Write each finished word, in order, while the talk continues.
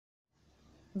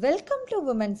Welcome to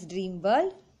women's dream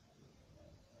world.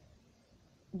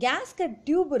 Gasket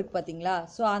tube இருக்கு பார்த்தீங்களா?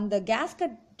 So அந்த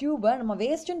கேஸ்கட் டியூபை நம்ம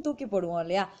வேஸ்ட்டுன்னு தூக்கி போடுவோம்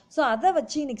இல்லையா? ஸோ அதை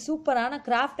வச்சு இன்னைக்கு சூப்பரான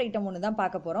கிராஃப்ட் ஐட்டம் ஒன்று தான்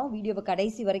பார்க்க போகிறோம். வீடியோவை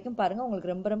கடைசி வரைக்கும் பாருங்கள்,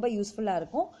 உங்களுக்கு ரொம்ப ரொம்ப யூஸ்ஃபுல்லாக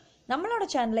இருக்கும். நம்மளோட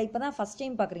சேனலை இப்போ தான் ஃபஸ்ட்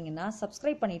டைம் பார்க்குறீங்கன்னா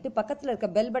சப்ஸ்கிரைப் பண்ணிவிட்டு பக்கத்தில் இருக்க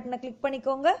பெல் பட்டனை கிளிக்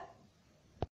பண்ணிக்கோங்க.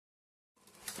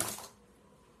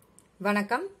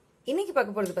 வணக்கம். இன்னைக்கு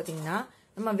பார்க்க போகிறது பார்த்தீங்கன்னா,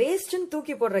 நம்ம வேஸ்ட்னு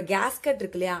தூக்கி போடுற கேஸ்கட்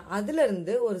இருக்கு இல்லையா, அதுல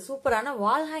இருந்து ஒரு சூப்பரான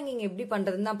வால் ஹேங்கிங் எப்படி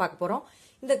பண்றதுன்னு தான் பார்க்க போறோம்.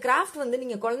 இந்த கிராஃப்ட் வந்து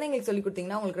நீங்க குழந்தைங்களுக்கு சொல்லி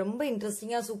கொடுத்தீங்கன்னா உங்களுக்கு ரொம்ப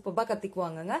இன்ட்ரெஸ்டிங்கா சூப்பரா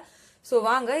கத்துக்குவாங்க. ஸோ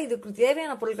வாங்க, இதுக்கு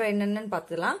தேவையான பொருட்கள் என்னென்னு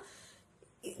பார்த்துக்கலாம்.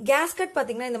 கேஸ்கட்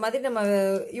பாத்தீங்கன்னா இந்த மாதிரி நம்ம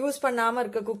யூஸ் பண்ணாம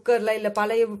இருக்க குக்கர்ல இல்ல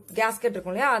பழைய கேஸ்கட்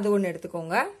இருக்கும் இல்லையா, அது ஒன்று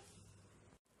எடுத்துக்கோங்க.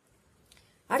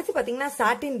 அடுத்து பாத்தீங்கன்னா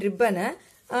சாட்டின் ரிப்பனு.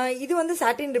 இது வந்து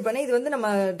சாட்டின் ரிப்பன். இது வந்து நம்ம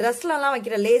ட்ரெஸ்ல எல்லாம்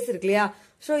வைக்கிற லேஸ் இருக்கு இல்லையா,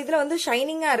 ஸோ இதுல வந்து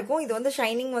ஷைனிங்கா இருக்கும். இது வந்து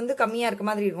ஷைனிங் வந்து கம்மியா இருக்க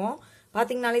மாதிரி இருக்கும்,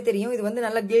 பாத்தீங்கன்னாலே தெரியும். இது வந்து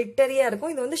நல்லா கிளிட்டரியா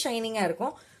இருக்கும், இது வந்து ஷைனிங்கா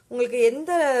இருக்கும். உங்களுக்கு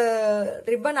எந்த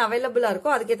ரிப்பன் அவைலபிளா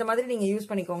இருக்கோ அதுக்கேற்ற மாதிரி நீங்க யூஸ்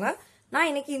பண்ணிக்கோங்க. நான்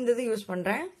இன்னைக்கு இந்த இது யூஸ்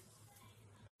பண்றேன்.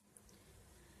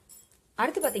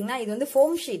 அடுத்து பாத்தீங்கன்னா இது வந்து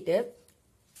ஃபோம் ஷீட்டு.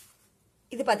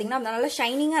 இது பாத்தீங்கன்னா நல்லா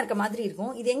ஷைனிங்கா இருக்க மாதிரி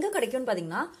இருக்கும். இது எங்க கிடைக்கும்னு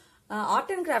பாத்தீங்கன்னா ஆர்ட்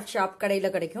அண்ட் கிராஃப்ட் ஷாப் கடையில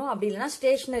கிடைக்கும், அப்படி இல்லைன்னா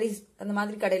ஸ்டேஷனரிஸ் அந்த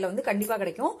மாதிரி கடையில வந்து கண்டிப்பா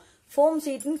கிடைக்கும். ஃபோம்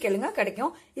ஷீட்னு கேளுங்க,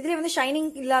 கிடைக்கும். இதுல வந்து ஷைனிங்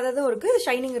இல்லாததும் இருக்கு,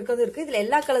 ஷைனிங் இருக்கிறதும் இருக்கு. இதுல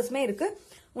எல்லா கலர்ஸுமே இருக்கு.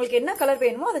 உங்களுக்கு என்ன கலர்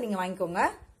வேணுமோ அதை நீங்க வாங்கிக்கோங்க.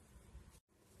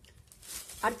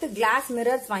 அடுத்து கிளாஸ்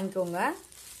மிரர்ஸ் வாங்கிக்கோங்க.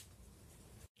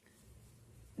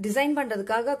 டிசைன்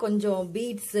பண்றதுக்காக கொஞ்சம்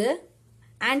பீட்ஸ்,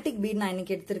 ஆன்டிக் பீட் நான்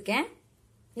இன்னைக்கு எடுத்திருக்கேன்.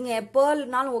 நீங்க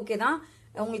எப்போனாலும் ஓகே தான்,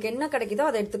 உங்களுக்கு என்ன கிடைக்குதோ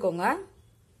அதை எடுத்துக்கோங்க.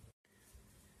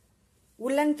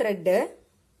 உல்லன் thread,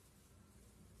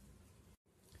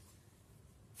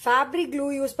 fabric clue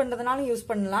use பண்றதுனாலும் use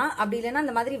பண்ணலாம், அப்படி இல்லைன்னா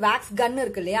இந்த மாதிரி வேக்ஸ் கன்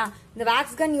இருக்கு இல்லையா, இந்த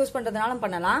வேக்ஸ் கன் யூஸ் பண்றதுனாலும்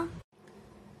பண்ணலாம்.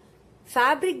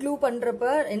 ஃபேப்ரிக் க்ளூ பண்றப்ப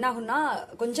என்ன ஆகும்னா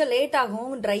கொஞ்சம் லேட்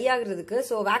ஆகும் ட்ரை ஆகுறதுக்கு.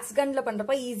 ஸோ வேக்ஸ் கன்ல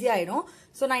பண்றப்ப ஈஸி ஆயிடும்.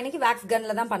 ஸோ நான் இன்னைக்கு வேக்ஸ்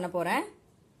கன்ல தான் பண்ண போறேன்.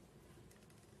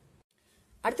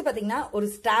 அடுத்து பாத்தீங்கன்னா ஒரு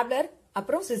ஸ்டாப்லர்,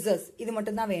 அப்புறம் சிசர்ஸ், இது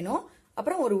மட்டும் தான் வேணும்.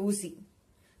 அப்புறம் ஒரு ஊசி.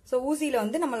 ஸோ ஊசியில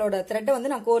வந்து நம்மளோட த்ரெட்டை வந்து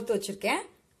நான் கோர்த்து வச்சிருக்கேன்.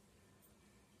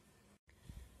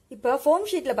 இப்ப ஃபோம்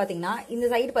ஷீட்ல பாத்தீங்கன்னா இந்த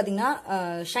சைடு பாத்தீங்கன்னா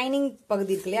ஷைனிங்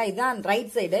பகுதி இருக்கு இல்லையா, இதுதான்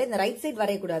ரைட் சைடு. இந்த ரைட் சைடு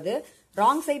வரையக்கூடாது,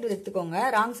 ராங் சைடு எடுத்துக்கோங்க.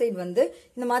 ராங் சைடு வந்து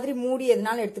இந்த மாதிரி மூடி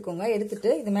எதுனாலும் எடுத்துக்கோங்க.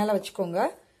 எடுத்துட்டு இது மேல வச்சுக்கோங்க.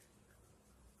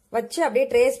 வச்சு அப்படியே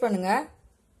ட்ரேஸ் பண்ணுங்க.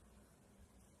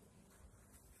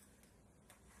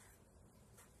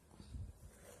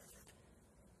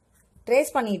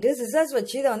 ட்ரேஸ் பண்ணிட்டு சிசர்ஸ்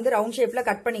வச்சு இதை வந்து ரவுண்ட் ஷேப்ல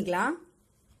கட் பண்ணிக்கலாம்.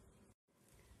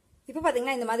 இப்ப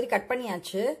பாத்தீங்கன்னா இந்த மாதிரி கட்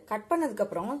பண்ணியாச்சு. கட் பண்ணதுக்கு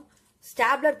அப்புறம்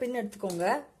ஸ்டாப்லர் பின் எடுத்துக்கோங்க.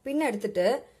 பின் எடுத்துட்டு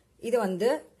இதை வந்து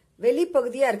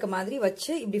வெளிப்பகுதியா இருக்க மாதிரி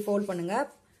வச்சு இப்படி ஃபோல்ட் பண்ணுங்க.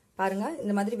 பாருங்க,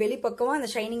 இந்த மாதிரி வெளிப்பக்கமா அந்த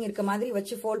ஷைனிங் இருக்க மாதிரி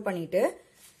வச்சு ஃபோல்ட் பண்ணிட்டு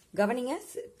கவனிங்க,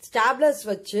 ஸ்டாப்லர்ஸ்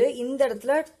வச்சு இந்த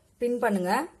இடத்துல பின்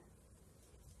பண்ணுங்க.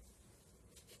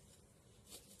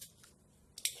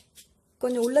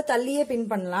 கொஞ்சம் உள்ள தள்ளியே பின்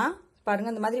பண்ணலாம்.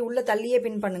 பாருங்க, இந்த மாதிரி உள்ள தள்ளியே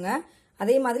பின் பண்ணுங்க.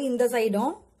 அதே மாதிரி இந்த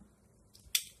சைடும்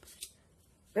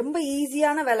ரொம்ப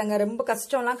ஈஸியான வேலைங்க, ரொம்ப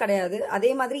கஷ்டம்லாம் கிடையாது. அதே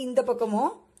மாதிரி இந்த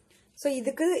பக்கமும். ஸோ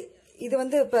இதுக்கு இது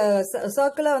வந்து இப்ப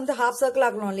சர்க்கிளா வந்து ஹாஃப் சர்க்கிள்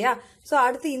ஆக்கணும் இல்லையா, ஸோ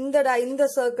அடுத்து இந்த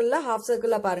சர்க்கிள்ல ஹாஃப்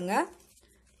சர்க்கிளா பாருங்க,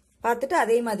 பார்த்துட்டு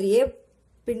அதே மாதிரியே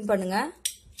பின் பண்ணுங்க.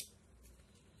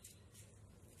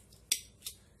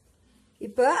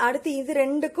 இப்ப அடுத்து இது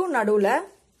ரெண்டுக்கும் நடுவுல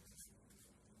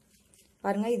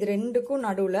பாருங்க, இது ரெண்டுக்கும்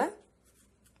நடுவுல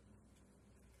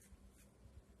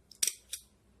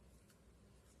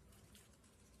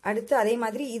அடுத்து அதே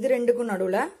மாதிரி இது ரெண்டுக்கும்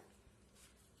நடுவுல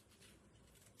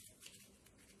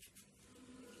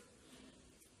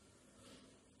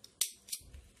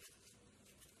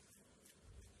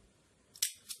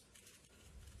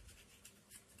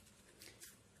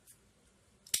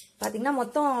பாத்தீங்கன்னா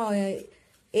மொத்தம்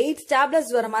 8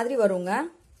 ஸ்டாப்லர்ஸ் வர மாதிரி வருங்க.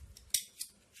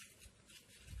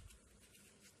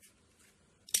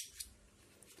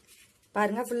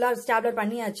 பாருங்க, ஃபுல்லா ஸ்டாப்லர்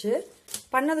பண்ணியாச்சு.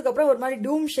 பண்ணதுக்கு அப்புறம் ஒரு மாதிரி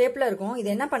டூம் ஷேப்ல இருக்கும். இது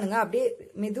என்ன பண்ணுங்க, அப்படியே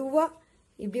மெதுவா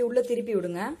இப்படி உள்ள திருப்பி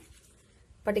விடுங்க.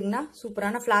 பாத்தீங்கன்னா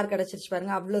சூப்பரான ஃபிளார் கிடைச்சிருச்சு.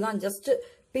 பாருங்க, அவ்வளவுதான். ஜஸ்ட்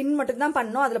பின் மட்டும் தான்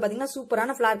பண்ணோம். அதுல பாத்தீங்கன்னா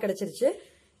சூப்பரான ஃபிளார் கிடைச்சிருச்சு.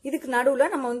 இதுக்கு நடுவுல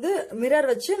நம்ம வந்து மிரர்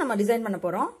வச்சு நம்ம டிசைன் பண்ண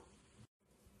போறோம்.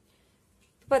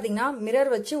 பாத்தீங்கன்னா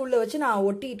மிரர் வச்சு உள்ள வச்சு நான்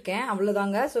ஒட்டிட்டேன்,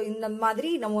 அவ்வளவுதாங்க. ஸோ இந்த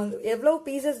மாதிரி நம்ம எவ்வளவு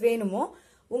பீசஸ் வேணுமோ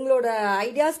உங்களோட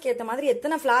ஐடியாஸ்க்கு ஏற்ற மாதிரி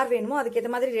எத்தனை ஃபிளார் வேணுமோ அதுக்கேற்ற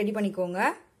மாதிரி ரெடி பண்ணிக்கோங்க.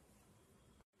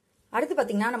 அடுத்து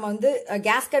பாத்தீங்கன்னா நம்ம வந்து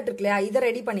கேஸ்கட் இருக்கு இல்லையா, இதை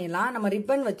ரெடி பண்ணிடலாம். நம்ம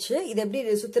ரிப்பன் வச்சு இதை எப்படி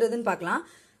சுத்துறதுன்னு பார்க்கலாம்.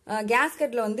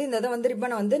 கேஸ்கட்ல வந்து இந்த இதை வந்து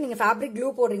ரிப்பனை வந்து நீங்க ஃபேப்ரிக் க்ளூ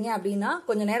போடுறீங்க அப்படின்னா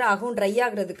கொஞ்சம் நேரம் ஆகும் ட்ரை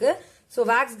ஆகுறதுக்கு. ஸோ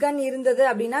வேக்ஸ் கன் இருந்தது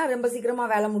அப்படின்னா ரொம்ப சீக்கிரமா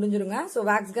வேலை முடிஞ்சிருங்க. ஸோ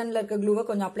வேக்ஸ் கன்ல இருக்க க்ளூவை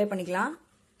கொஞ்சம் அப்ளை பண்ணிக்கலாம்.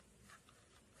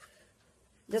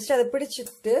 ஜஸ்ட் அதை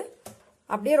பிடிச்சிட்டு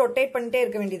அப்படியே ரொட்டேட் பண்ணிட்டே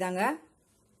இருக்க வேண்டியதாங்க.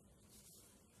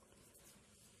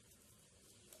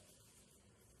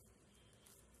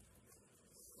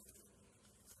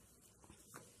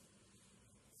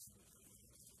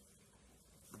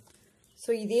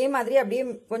 ஸோ இதே மாதிரி அப்படியே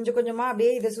கொஞ்சம் கொஞ்சமா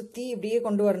அப்படியே இதை சுத்தி இப்படியே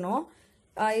கொண்டு வரணும்.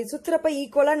 சுத்துறப்ப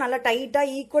ஈக்குவலா நல்லா டைட்டா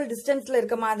ஈக்குவல் டிஸ்டன்ஸ்ல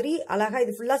இருக்க மாதிரி அழகா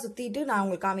இது ஃபுல்லா சுத்திட்டு நான்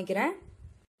உங்களுக்கு காமிக்கிறேன்.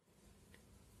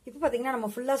 இப்போ பாத்தீங்கன்னா நம்ம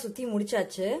ஃபுல்லா சுத்தி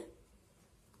முடிச்சாச்சு.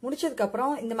 முடிச்சதுக்கு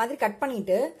அப்புறம் இந்த மாதிரி கட்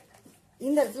பண்ணிட்டு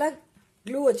இந்த இடத்துல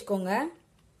க்ளூ வச்சுக்கோங்க.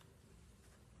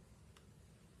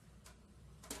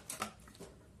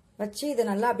 வச்சு இதை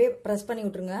நல்லா அப்படியே ப்ரெஸ் பண்ணி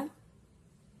விட்டுருங்க.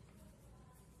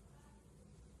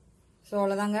 ஸோ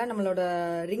அவ்வளோதாங்க, நம்மளோட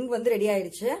ரிங் வந்து ரெடி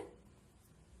ஆயிடுச்சு.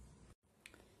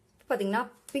 பார்த்தீங்கன்னா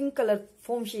பிங்க் கலர்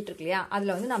ஃபோம் ஷீட் இருக்கு இல்லையா,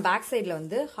 அதில் வந்து நான் பேக் சைடில்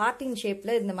வந்து ஹார்ட்டின்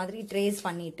ஷேப்பில் இந்த மாதிரி ட்ரேஸ்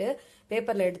பண்ணிட்டு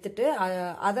பேப்பரில் எடுத்துட்டு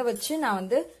அதை வச்சு நான்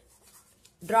வந்து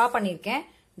ட்ரா பண்ணியிருக்கேன்.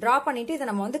 ட்ரா பண்ணிட்டு இதை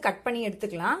நம்ம வந்து கட் பண்ணி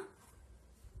எடுத்துக்கலாம்.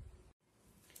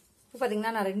 இப்போ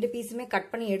பார்த்தீங்கன்னா நான் 2 பீஸுமே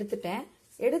கட் பண்ணி எடுத்துட்டேன்.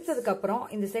 எடுத்ததுக்கப்புறம்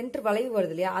இந்த சென்டர் வளைவு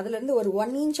வருது இல்லையா, அதுலேருந்து ஒரு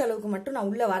 1 இன்ச் அளவுக்கு மட்டும்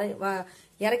நான் உள்ள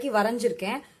இறக்கி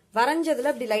வரைஞ்சிருக்கேன்.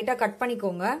 வரைஞ்சதுல இப்படி லைட்டா கட்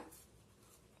பண்ணிக்கோங்க.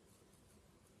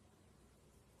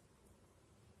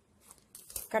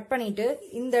 கட் பண்ணிட்டு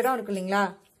இந்த இடம் இருக்கு இல்லைங்களா,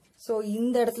 ஸோ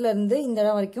இந்த இடத்துல இருந்து இந்த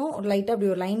இடம் வரைக்கும் ஒரு லைட்டா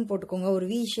அப்படி ஒரு லைன் போட்டுக்கோங்க, ஒரு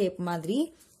வி ஷேப் மாதிரி.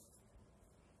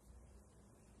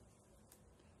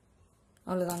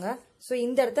 அவ்வளவுதாங்க. ஸோ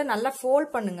இந்த இடத்த நல்லா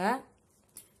ஃபோல்ட் பண்ணுங்க.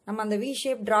 நம்ம அந்த வி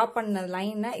ஷேப் டிரா பண்ண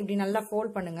லைனை இப்படி நல்லா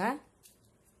ஃபோல்ட் பண்ணுங்க.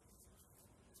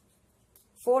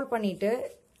 ஃபோல்ட் பண்ணிட்டு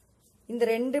இந்த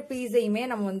 2 பீஸையுமே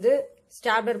நம்ம வந்து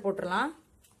ஸ்டாப்லர் போட்டுடலாம்.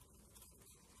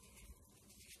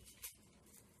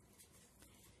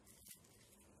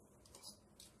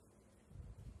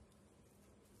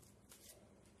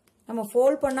 நம்ம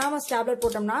ஃபோல்ட் பண்ணாம ஸ்டாப்லர்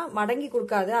போட்டோம்னா மடங்கி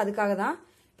கொடுக்காது. அதுக்காக தான்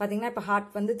பாத்தீங்கன்னா இப்ப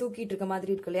ஹார்ட் வந்து தூக்கிட்டு இருக்க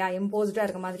மாதிரி இருக்கு இல்லையா, எம்போஸ்டா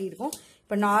இருக்க மாதிரி இருக்கும்.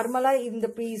 இப்ப நார்மலா இந்த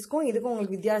பீஸ்க்கும் இதுக்கும்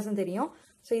உங்களுக்கு வித்தியாசம் தெரியும்.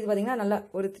 ஸோ இது பாத்தீங்கன்னா நல்ல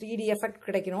ஒரு 3D எஃபெக்ட்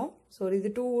கிடைக்கணும். ஸோ இது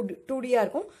 2Dயா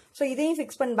இருக்கும். ஸோ இதையும்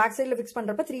ஃபிக்ஸ் பண்ண பேக் சைடில் ஃபிக்ஸ்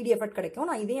பண்றப்ப 3D எஃபெக்ட் கிடைக்கும்.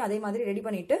 நான் இதையும் அதே மாதிரி ரெடி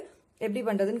பண்ணிட்டு எப்படி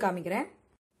பண்றதுன்னு காமிக்கிறேன்.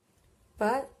 இப்போ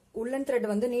உள்ளன்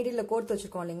த்ரெட் வந்து நீடில் கோர்த்து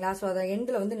வச்சிருக்கோம் இல்லைங்களா, ஸோ அதை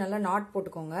எண்டில் வந்து நல்லா நாட்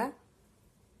போட்டுக்கோங்க.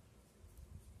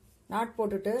 நாட்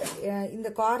போட்டுட்டு இந்த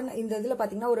கார்னர் இந்த இதில்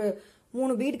பார்த்தீங்கன்னா ஒரு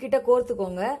 3 பீட் கிட்ட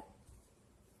கோர்த்துக்கோங்க.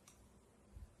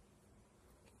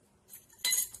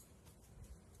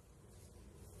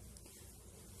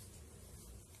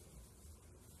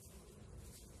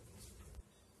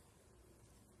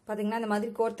 பார்த்தீங்கன்னா இந்த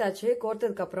மாதிரி கோர்த்தாச்சு.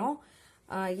 கோர்த்ததுக்கப்புறம்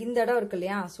இந்த இடம் இருக்கு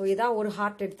இல்லையா, ஸோ ஏதாவது ஒரு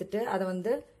ஹார்ட் எடுத்துட்டு அதை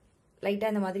வந்து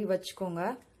லைட்டாக இந்த மாதிரி வச்சுக்கோங்க.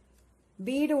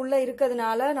 பீடு உள்ள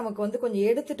இருக்கிறதுனால நமக்கு வந்து கொஞ்சம்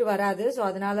எடுத்துட்டு வராது. ஸோ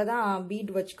அதனால தான்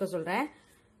பீடு வச்சுக்க சொல்றேன்.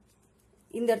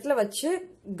 இந்த இடத்துல வச்சு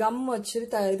கம் வச்சு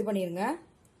இது பண்ணிருங்க.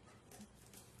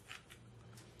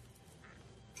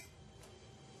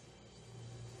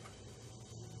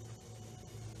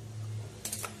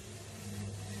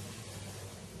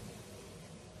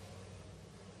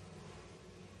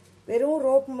 வெறும்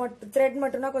ரோப் மட்டும் த்ரெட்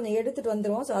மட்டும்னா கொஞ்சம் எடுத்துட்டு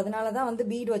வந்துடும். ஸோ அதனால தான் வந்து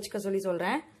பீடு வச்சுக்க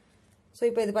சொல்றேன். ஸோ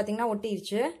இப்போ இது பார்த்தீங்கன்னா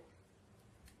ஒட்டிடுச்சு.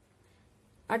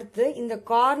 அடுத்து இந்த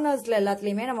கார்னர்ஸ்ல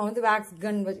எல்லாத்துலயுமே நம்ம வந்து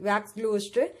வேக்ஸ் க்ளூ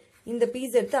வச்சுட்டு இந்த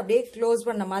பீஸ் எடுத்து அப்படியே க்ளோஸ்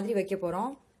பண்ண மாதிரி வைக்க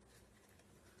போறோம்.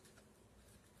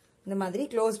 இந்த மாதிரி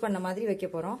க்ளோஸ் பண்ண மாதிரி வைக்க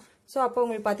போறோம். ஸோ அப்போ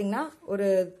உங்களுக்கு பார்த்தீங்கன்னா ஒரு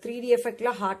 3D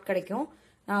எஃபெக்ட்ல ஹார்ட் கிடைக்கும்.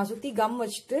 நான் சுத்தி கம்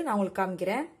வச்சுட்டு நான் உங்களுக்கு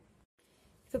காமிக்கிறேன்.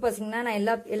 இப்போ பார்த்தீங்கன்னா நான்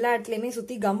எல்லா இடத்துலையுமே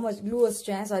சுற்றி க்ளூ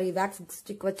வச்சுட்டேன், சாரி வேக்ஸ்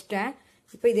ஸ்டிக் வச்சுட்டேன்.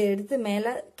 இப்போ இதை எடுத்து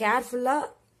மேலே கேர்ஃபுல்லாக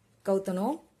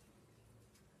கவுத்தணும்.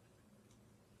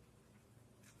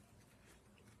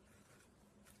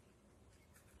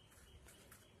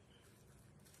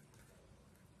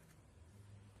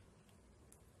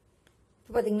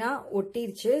 இப்போ பார்த்தீங்கன்னா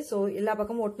ஒட்டிருச்சு. ஸோ எல்லா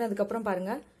பக்கமும் ஒட்டினதுக்கப்புறம்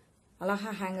பாருங்க அழகா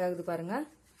ஹேங் ஆகுது பாருங்க.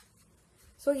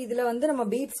 ஸோ இதில் வந்து நம்ம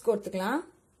பீட்ஸ் கோர்த்துக்கலாம்.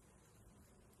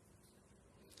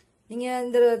 நீங்க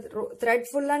இந்த த்ரெட்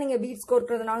ஃபுல்லா நீங்க பீட்ஸ்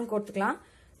கோர்க்கிறதுனாலும் கோர்த்துக்கலாம்.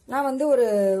 நான் வந்து ஒரு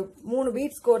 3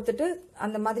 பீட்ஸ் கோர்த்துட்டு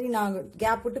அந்த மாதிரி நான்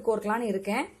கேப் விட்டு கோர்க்கலான்னு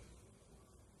இருக்கேன்.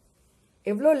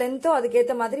 எவ்வளோ லென்த்தோ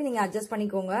அதுக்கேற்ற மாதிரி நீங்க அட்ஜஸ்ட்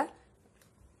பண்ணிக்கோங்க.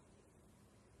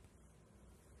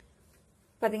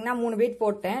 பாத்தீங்கன்னா 3 பீட்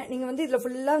போட்டேன். நீங்க வந்து இதுல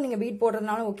ஃபுல்லா நீங்க பீட்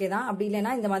போடுறதுனாலும் ஓகே தான். அப்படி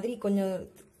இல்லைன்னா இந்த மாதிரி கொஞ்சம்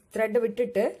த்ரெட்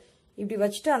விட்டுட்டு இப்படி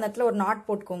வச்சுட்டு அந்த இடத்துல ஒரு நாட்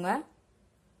போட்டுக்கோங்க.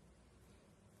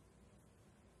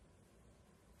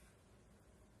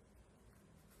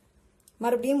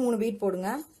 மறுபடியும் 3 பீட் போடுங்க.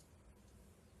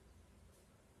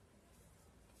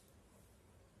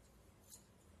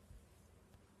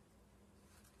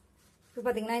 இப்போ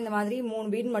பாத்தீங்கன்னா இந்த மாதிரி 3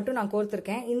 பீட் மட்டும் நான்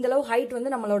கோர்த்திருக்கேன். இந்த அளவு ஹைட்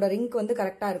வந்து நம்மளோட ரிங்க் வந்து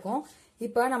கரெக்டா இருக்கும்.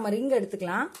 இப்போ நம்ம ரிங்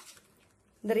எடுத்துக்கலாம்.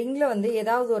 இந்த ரிங்ல வந்து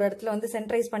ஏதாவது ஒரு இடத்துல வந்து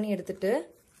சென்டரைஸ் பண்ணி எடுத்துட்டு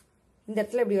இந்த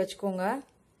இடத்துல இப்படி வச்சுக்கோங்க.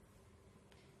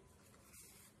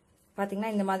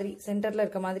 பாத்தீங்கன்னா இந்த மாதிரி சென்டர்ல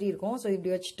இருக்க மாதிரி இருக்கும். ஸோ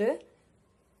இப்படி வச்சுட்டு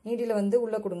நீடில வந்து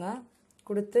உள்ள கொடுங்க.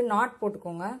 கொடுத்து நாட்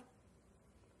போட்டுக்கோங்க.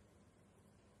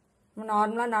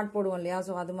 நார்மலா நாட் போடுவோம் இல்லையா,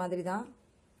 ஸோ அது மாதிரி தான்.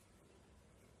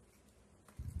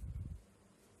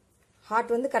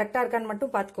 ஹார்ட் வந்து கரெக்டா இருக்கான்னு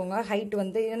மட்டும் பாத்துக்கோங்க. ஹைட்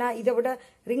வந்து ஏன்னா இதை விட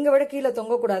ரிங்கை விட கீழே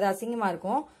தொங்கக்கூடாது, அசிங்கமா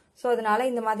இருக்கும். ஸோ அதனால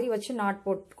இந்த மாதிரி வச்சு நாட்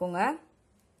போட்டுக்கோங்க.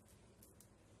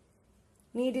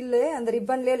 நீடில் அந்த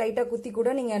ரிப்பன்லேயே லைட்டா குத்தி கூட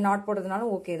நீங்க நாட்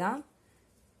போடுறதுனாலும் ஓகே தான்.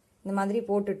 இந்த மாதிரி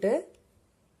போட்டுட்டு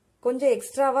கொஞ்சம்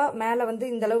எக்ஸ்ட்ராவா மேல வந்து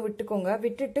இந்த அளவு விட்டுக்கோங்க.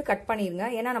 விட்டுட்டு கட் பண்ணிருங்க.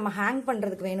 ஏன்னா நம்ம ஹேங்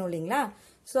பண்றதுக்கு வேணும் இல்லைங்களா,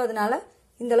 ஸோ அதனால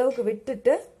இந்த அளவுக்கு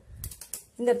விட்டுட்டு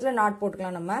இந்த இடத்துல நாட்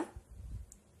போட்டுக்கலாம். நம்ம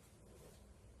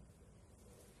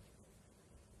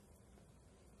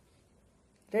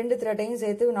ரெண்டு த்ரெட்டையும்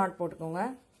சேர்த்து நாட் போட்டுக்கோங்க.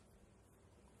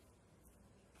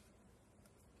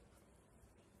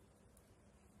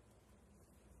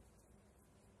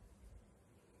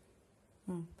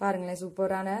 பாருங்களேன்,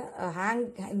 சூப்பரான ஹேங்.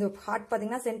 இந்த ஹார்ட்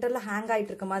பாத்தீங்கன்னா சென்டர்ல ஹேங்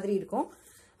ஆயிட்டு இருக்க மாதிரி இருக்கும்.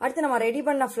 அடுத்து நம்ம ரெடி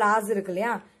பண்ண ஃபிளார்ஸ் இருக்கு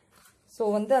இல்லையா, ஸோ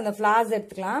வந்து அந்த ஃபிளார்ஸ்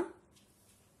எடுத்துக்கலாம்.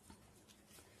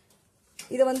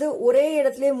 இதை வந்து ஒரே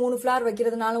இடத்துலயே 3 ஃபிளார்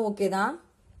வைக்கிறதுனாலும் ஓகே தான்.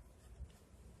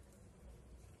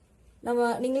 நம்ம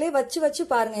நீங்களே வச்சு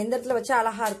பாருங்க எந்த இடத்துல வச்சா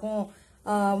அழகா இருக்கும்,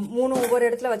 3 ஒவ்வொரு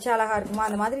இடத்துல வச்சா அழகா இருக்குமா,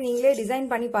 அந்த மாதிரி நீங்களே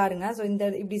டிசைன் பண்ணி பாருங்க. ஸோ இந்த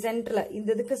இப்படி சென்டர்ல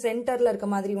இந்த இதுக்கு சென்டர்ல இருக்க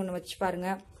மாதிரி ஒன்று வச்சு பாருங்க.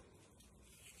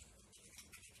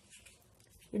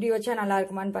 இப்படி வச்சா நல்லா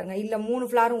இருக்குமான்னு பாருங்க. இல்ல 3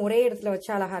 ஃபிளாரும் ஒரே இடத்துல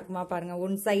வச்சா அழகா இருக்குமா பாருங்க.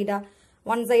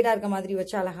 ஒன் சைடா இருக்க மாதிரி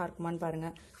வச்சா அழகா இருக்குமான்னு பாருங்க.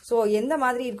 ஸோ எந்த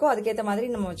மாதிரி இருக்கோ அதுக்கேற்ற மாதிரி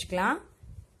நம்ம வச்சுக்கலாம்.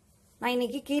 நான்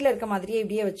இன்னைக்கு கீழே இருக்க மாதிரியே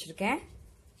இப்படியே வச்சிருக்கேன்.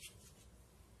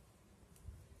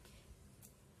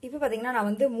 இப்ப பாத்தீங்கன்னா நான்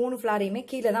வந்து 3 ஃபிளாரையுமே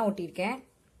கீழே தான் ஒட்டியிருக்கேன்.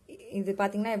 இது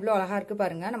பாத்தீங்கன்னா எவ்வளவு அழகா இருக்கு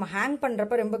பாருங்க. நம்ம ஹேங்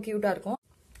பண்றப்ப ரொம்ப கியூட்டா இருக்கும்.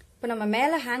 இப்ப நம்ம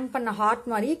மேல ஹேங் பண்ண ஹார்ட்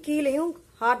மாதிரி கீழேயும்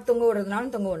ஹார்ட் தொங்க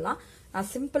விடுறதுனாலும் தொங்க விடலாம். நான்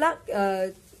சிம்பிளா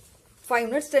 5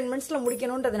 மினிட்ஸ் 10 மினிட்ஸ்ல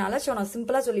முடிக்கணும்ன்றதுனால நான்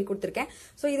சிம்பிளா சொல்லி கொடுத்துருக்கேன்.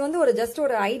 ஸோ இது வந்து ஒரு ஜஸ்ட்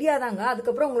ஒரு ஐடியா தாங்க.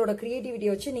 அதுக்கப்புறம் உங்களோட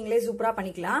கிரியேட்டிவிட்டியை வச்சு நீங்களே சூப்பரா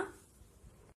பண்ணிக்கலாம்.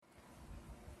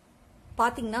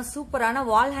 பாத்தீங்கன்னா சூப்பரான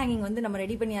வால் ஹேங்கிங் வந்து நம்ம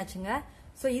ரெடி பண்ணியாச்சுங்க.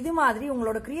 ஸோ இது மாதிரி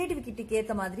உங்களோட கிரியேட்டிவிட்டிக்கு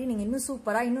ஏற்ற மாதிரி நீங்க இன்னும்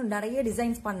சூப்பரா இன்னும் நிறைய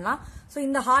டிசைன்ஸ் பண்ணலாம். ஸோ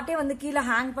இந்த ஹார்ட்டே வந்து கீழே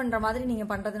ஹேங் பண்ற மாதிரி நீங்க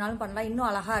பண்றதுனாலும் பண்ணலாம், இன்னும்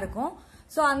அழகா இருக்கும்.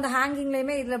 ஸோ அந்த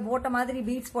ஹேங்கிங்லயுமே இதுல போட்ட மாதிரி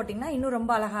பீட்ஸ் போட்டீங்கன்னா இன்னும்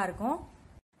ரொம்ப அழகா இருக்கும்.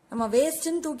 நம்ம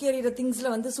வேஸ்ட்ன்னு தூக்கி எறிகிற திங்ஸ்ல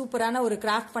வந்து சூப்பரான ஒரு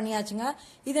கிராஃப்ட் பண்ணியாச்சுங்க.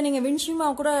 இதை நீங்க வின்ஷிமா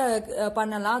கூட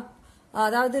பண்ணலாம்.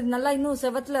 அதாவது நல்லா இன்னும்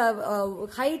செவத்துல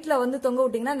ஹைட்ல வந்து தொங்க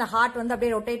விட்டீங்கன்னா இந்த ஹார்ட் வந்து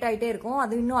அப்படியே ரொட்டேட் ஆயிட்டே இருக்கும்.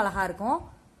 அது இன்னும் அழகா இருக்கும்.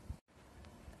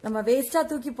 நம்ம வேஸ்டா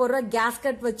தூக்கி போடுற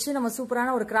கேஸ்கட் வச்சு நம்ம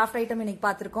சூப்பரான ஒரு கிராஃப்ட் ஐட்டம் இன்னைக்கு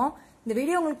பார்த்திருக்கோம். இந்த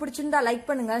வீடியோ உங்களுக்கு பிடிச்சிருந்தா லைக்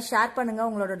பண்ணுங்க, ஷேர் பண்ணுங்க,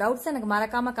 உங்களோட டவுட்ஸ் எனக்கு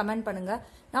மறக்காம கமெண்ட் பண்ணுங்க.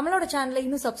 நம்மளோட சேனலை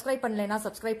இன்னும் சப்ஸ்கிரைப் பண்ணலைன்னா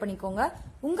சப்ஸ்கிரைப் பண்ணிக்கோங்க.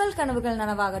 உங்கள் கனவுகள்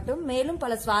நனவாகட்டும். மேலும்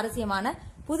பல சுவாரஸ்யமான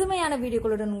புதுமையான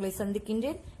வீடியோக்களுடன் உங்களை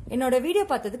சந்திக்கின்றேன். என்னோட வீடியோ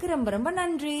பார்த்ததுக்கு ரொம்ப ரொம்ப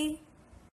நன்றி.